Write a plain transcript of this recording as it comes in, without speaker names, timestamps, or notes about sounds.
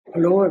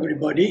Hello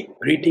everybody,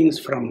 greetings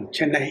from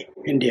Chennai,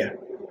 India.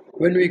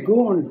 When we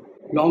go on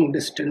long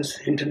distance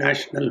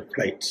international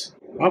flights,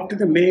 after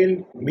the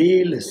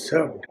meal is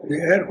served, the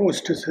air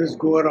hostesses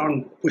go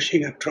around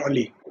pushing a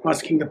trolley,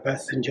 asking the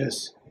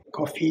passengers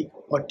coffee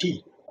or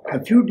tea.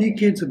 A few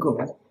decades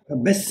ago, a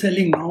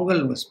best-selling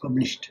novel was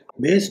published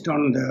based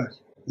on the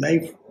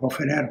life of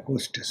an air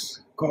hostess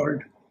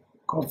called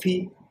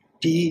Coffee,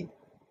 Tea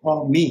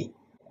or Me.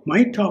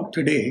 My talk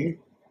today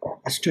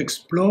is to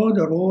explore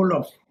the role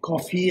of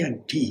coffee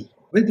and tea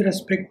with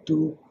respect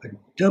to a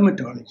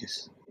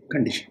dermatologist's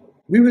condition.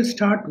 We will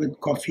start with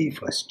coffee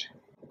first.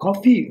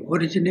 Coffee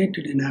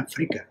originated in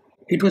Africa.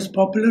 It was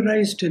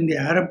popularized in the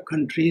Arab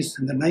countries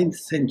in the 9th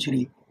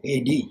century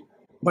AD.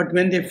 But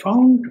when they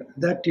found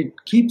that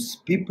it keeps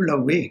people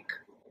awake,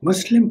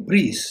 Muslim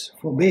priests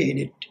forbade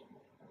it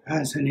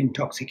as an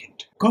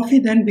intoxicant. Coffee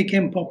then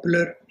became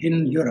popular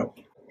in Europe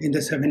in the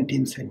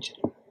 17th century.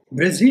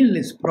 Brazil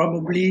is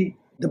probably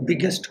the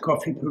biggest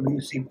coffee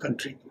producing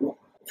country,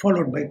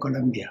 followed by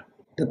Colombia.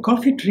 The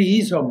coffee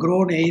trees are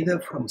grown either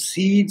from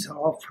seeds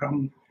or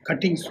from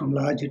cuttings from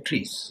larger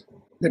trees.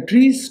 The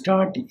trees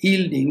start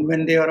yielding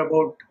when they are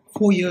about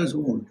 4 years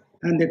old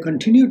and they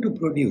continue to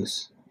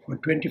produce for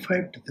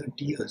 25 to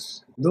 30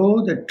 years.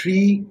 Though the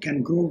tree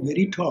can grow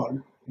very tall,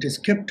 it is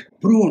kept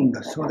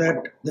pruned so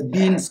that the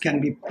beans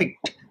can be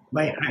picked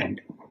by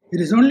hand.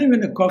 It is only when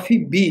the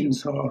coffee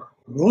beans are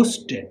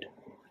roasted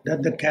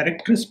that the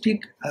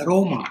characteristic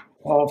aroma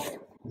of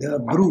the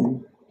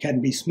brew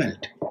can be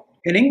smelt.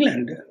 In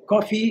England,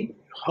 coffee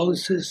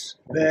houses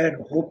were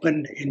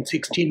opened in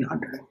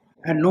 1600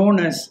 and known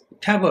as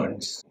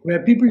taverns, where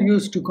people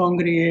used to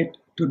congregate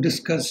to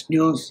discuss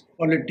news,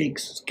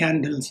 politics,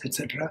 scandals,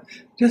 etc.,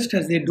 just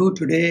as they do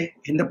today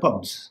in the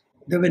pubs.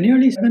 There were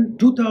nearly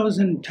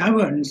 2,000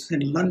 taverns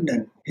in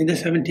London in the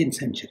 17th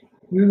century.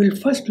 We will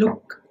first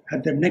look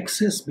at the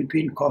nexus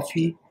between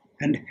coffee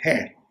and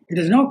hair. It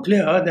is now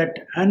clear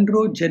that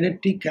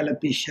androgenetic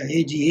alopecia,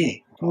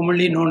 AGA,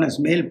 formerly known as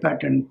male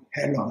pattern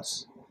hair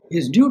loss,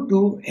 is due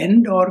to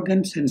end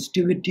organ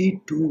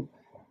sensitivity to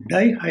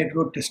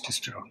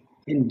dihydrotestosterone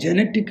in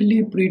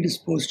genetically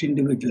predisposed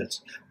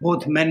individuals,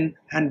 both men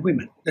and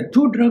women. The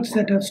two drugs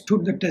that have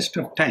stood the test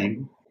of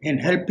time in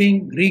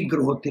helping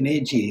regrowth in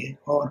AGA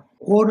are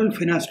oral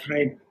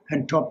finasteride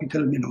and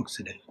topical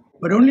minoxidil.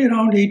 But only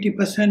around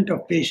 80%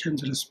 of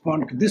patients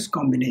respond to this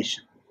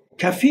combination.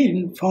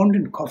 Caffeine found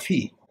in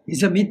coffee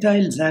is a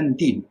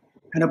methylxanthine,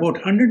 and about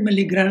 100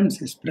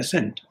 milligrams is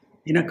present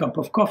in a cup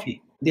of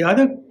coffee. The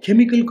other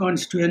chemical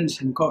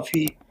constituents in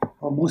coffee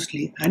are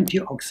mostly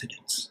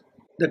antioxidants.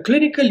 The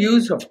clinical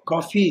use of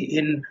coffee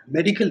in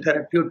medical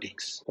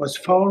therapeutics was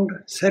found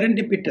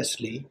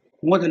serendipitously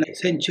more than a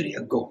century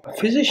ago. A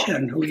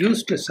physician who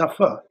used to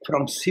suffer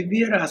from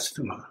severe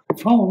asthma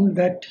found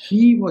that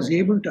he was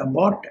able to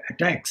abort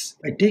attacks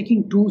by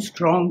taking 2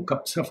 strong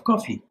cups of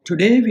coffee.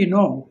 Today we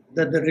know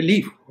that the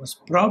relief was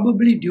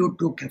probably due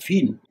to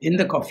caffeine in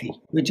the coffee,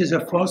 which is a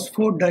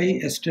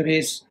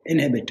phosphodiesterase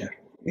inhibitor.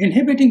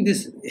 Inhibiting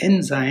this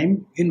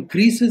enzyme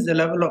increases the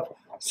level of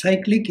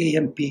cyclic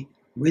AMP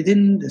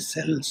within the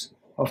cells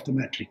of the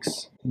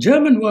matrix.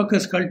 German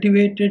workers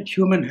cultivated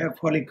human hair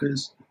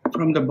follicles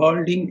from the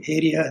balding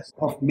areas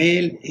of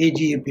male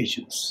AGA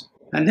patients.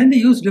 And then they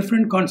used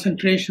different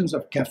concentrations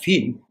of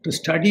caffeine to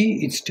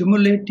study its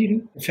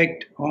stimulating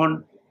effect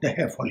on the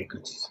hair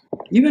follicles.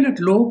 Even at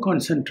low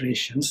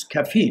concentrations,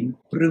 caffeine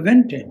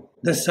prevented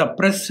the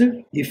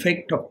suppressive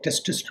effect of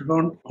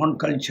testosterone on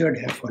cultured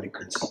hair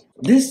follicles.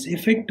 This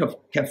effect of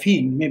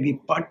caffeine may be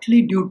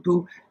partly due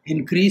to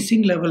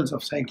increasing levels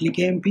of cyclic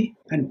AMP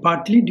and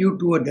partly due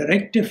to a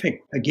direct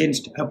effect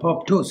against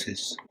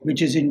apoptosis,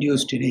 which is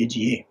induced in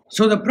AGA.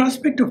 So the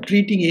prospect of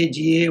treating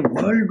AGA,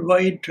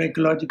 worldwide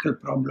trichological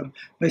problem,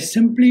 by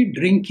simply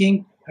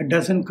drinking a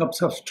dozen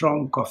cups of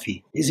strong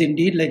coffee is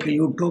indeed like a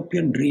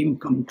utopian dream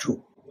come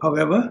true.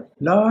 However,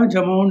 large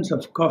amounts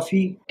of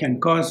coffee can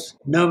cause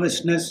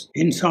nervousness,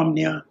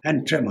 insomnia,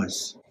 and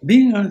tremors.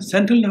 Being a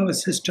central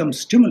nervous system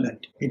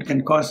stimulant, it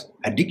can cause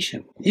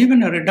addiction.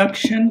 Even a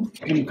reduction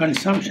in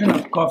consumption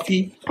of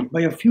coffee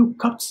by a few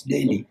cups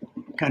daily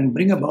can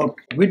bring about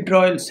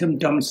withdrawal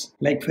symptoms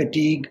like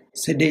fatigue,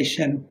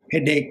 sedation,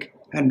 headache,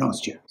 and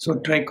nausea. So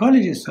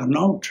trichologists are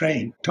now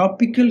trying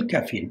topical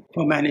caffeine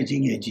for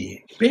managing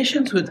AGA.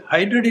 Patients with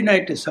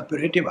hidradenitis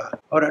suppurativa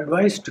are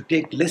advised to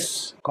take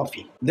less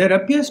coffee. There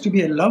appears to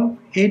be a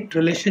love-hate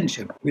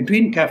relationship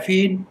between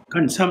caffeine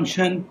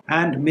consumption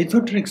and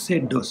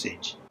methotrexate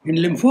dosage. In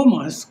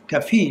lymphomas,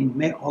 caffeine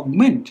may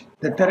augment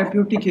the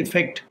therapeutic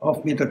effect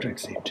of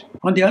methotrexate.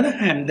 On the other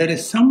hand, there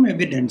is some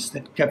evidence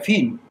that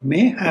caffeine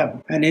may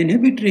have an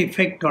inhibitory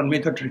effect on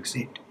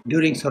methotrexate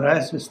during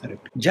psoriasis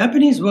therapy.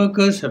 Japanese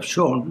workers have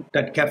shown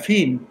that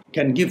caffeine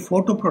can give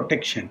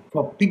photoprotection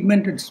for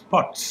pigmented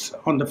spots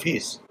on the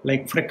face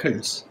like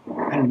freckles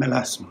and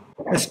melasma.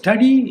 A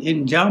study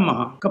in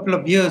JAMA a couple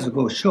of years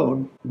ago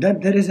showed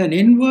that there is an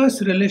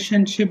inverse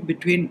relationship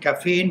between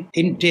caffeine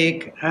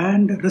intake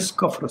and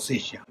risk of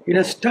rosacea. In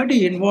a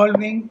study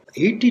involving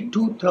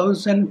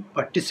 82,000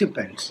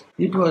 participants,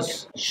 it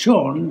was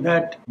shown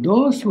that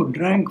those who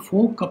drank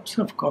 4 cups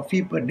of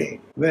coffee per day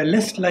were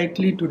less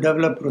likely to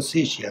develop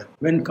rosacea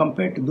when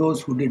compared to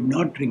those who did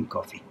not drink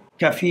coffee.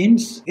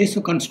 Caffeine's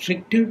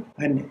vasoconstrictive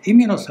and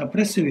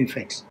immunosuppressive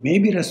effects may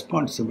be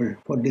responsible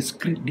for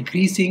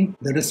decreasing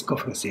the risk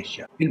of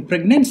rosacea. In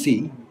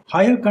pregnancy,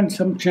 higher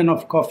consumption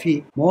of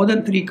coffee, more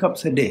than 3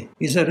 cups a day,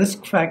 is a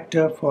risk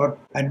factor for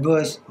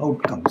adverse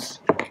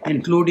outcomes,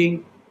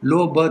 including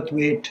low birth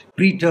weight,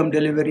 preterm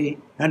delivery,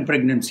 and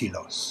pregnancy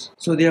loss.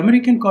 So the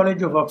American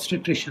College of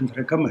Obstetricians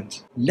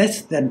recommends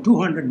less than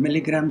 200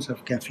 milligrams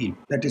of caffeine,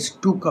 that is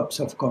 2 cups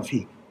of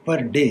coffee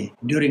per day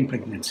during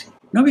pregnancy.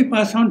 Now we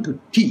pass on to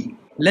tea.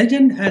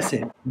 Legend has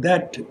it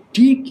that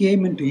tea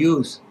came into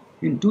use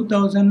in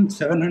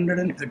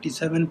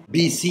 2737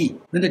 BC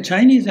when the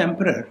Chinese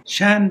emperor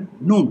Shan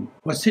Nun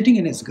was sitting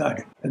in his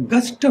garden. A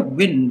gust of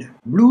wind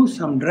blew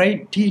some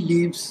dried tea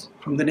leaves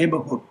from the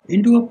neighborhood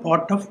into a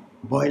pot of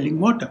boiling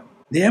water.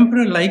 The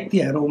emperor liked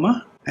the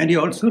aroma and he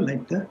also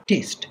liked the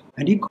taste,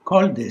 and he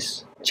called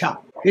this cha.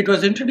 It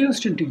was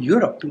introduced into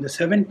Europe in the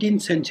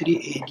 17th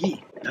century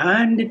AD,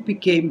 and it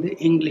became the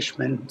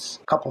Englishman's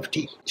cup of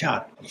tea,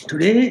 cha.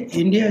 Today,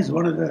 India is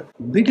one of the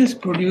biggest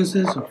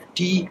producers of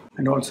tea,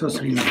 and also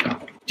Sri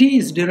Lanka. Tea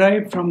is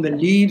derived from the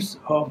leaves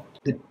of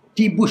the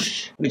tea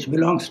bush, which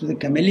belongs to the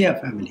Camellia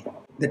family.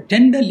 The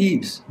tender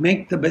leaves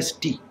make the best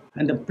tea,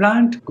 and the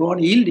plant goes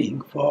on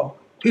yielding for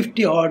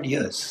 50 odd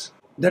years.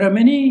 There are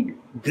many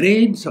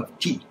grades of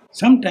tea.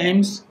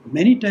 Sometimes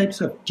many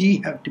types of tea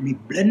have to be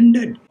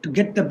blended to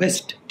get the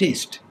best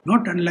taste,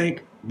 not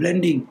unlike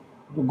blending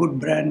a good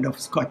brand of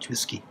Scotch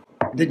whisky.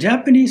 The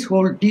Japanese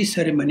hold tea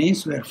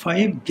ceremonies where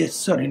 5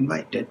 guests are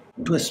invited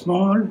to a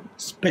small,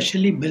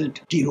 specially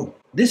built tea room.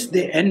 This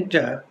they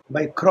enter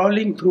by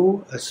crawling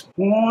through a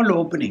small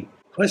opening,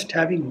 first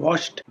having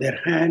washed their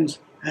hands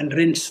and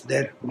rinsed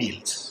their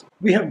meals.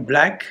 We have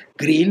black,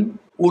 green,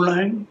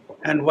 oolong,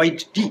 and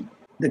white tea.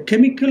 The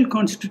chemical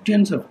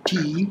constituents of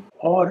tea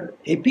are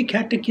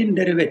epicatechin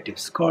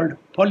derivatives called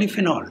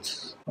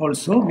polyphenols,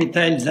 also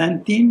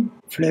methylxanthine,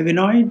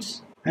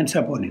 flavonoids, and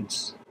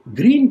saponins.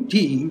 Green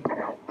tea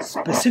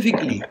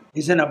specifically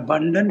is an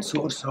abundant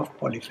source of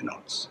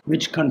polyphenols,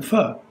 which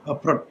confer a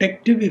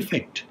protective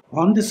effect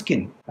on the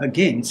skin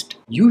against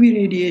UV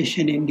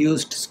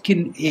radiation-induced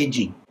skin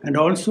aging, and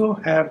also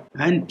have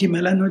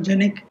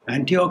anti-melanogenic,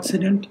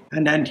 antioxidant,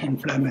 and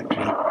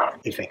anti-inflammatory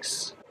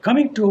effects.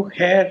 Coming to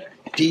hair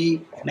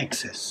tea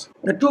nexus.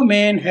 The 2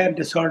 main hair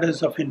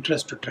disorders of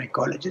interest to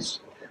trichologists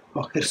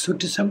are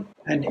hirsutism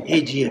and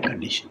AGA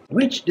condition,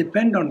 which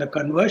depend on the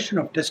conversion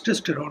of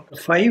testosterone to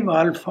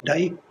 5-alpha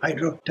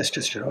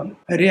dihydrotestosterone,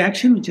 a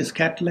reaction which is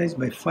catalyzed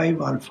by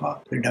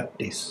 5-alpha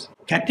reductase.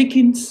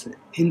 Catechins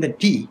in the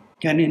tea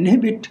can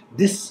inhibit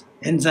this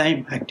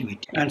enzyme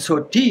activity, and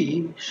so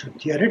tea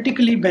should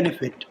theoretically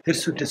benefit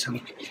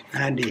hirsutism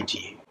and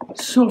AGA.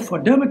 So for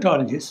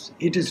dermatologists,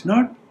 it is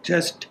not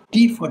just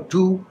tea for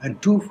 2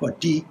 and 2 for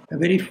tea, a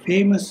very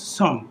famous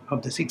song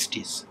of the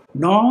 60s.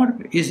 Nor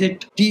is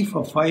it tea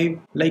for 5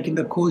 like in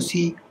the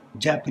cozy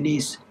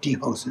Japanese tea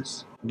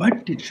houses.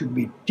 But it should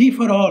be tea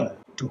for all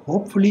to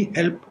hopefully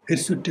help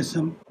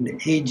hirsutism, the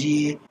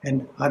AGA,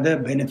 and other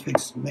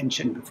benefits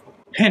mentioned before.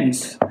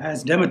 Hence,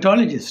 as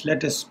dermatologists,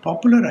 let us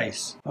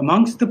popularize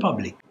amongst the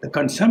public the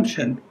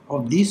consumption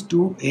of these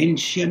 2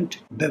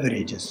 ancient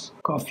beverages,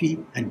 coffee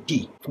and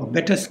tea, for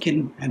better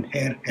skin and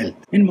hair health.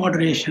 In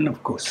moderation,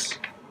 of course.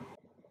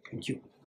 Thank you.